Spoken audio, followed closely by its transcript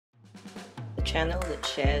channel that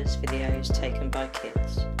shares videos taken by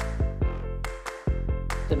kids.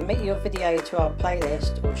 Submit your video to our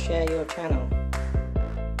playlist or share your channel.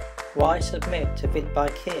 Why submit to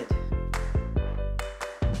VidByKid?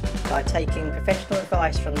 By taking professional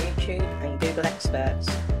advice from YouTube and Google experts,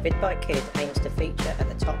 VidByKid aims to feature at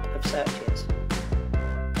the top of searches.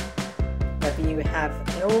 Whether you have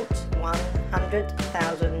 0, 1,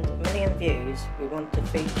 100,000, million views, we want to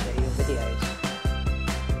feature your videos.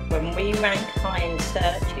 When we rank high in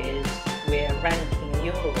searches, we are ranking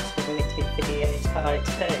your submitted videos high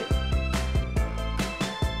too.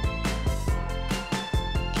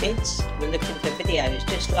 Kids, we're looking for videos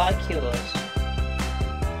just like yours.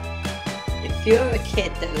 If you're a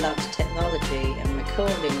kid that loves technology and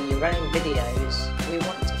recording your own videos, we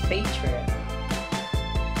want to feature it.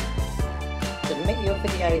 Submit your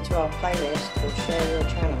video to our playlist or share your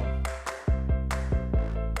channel.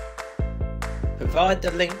 Provide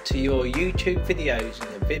the link to your YouTube videos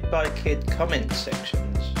in the VidByKid comments section.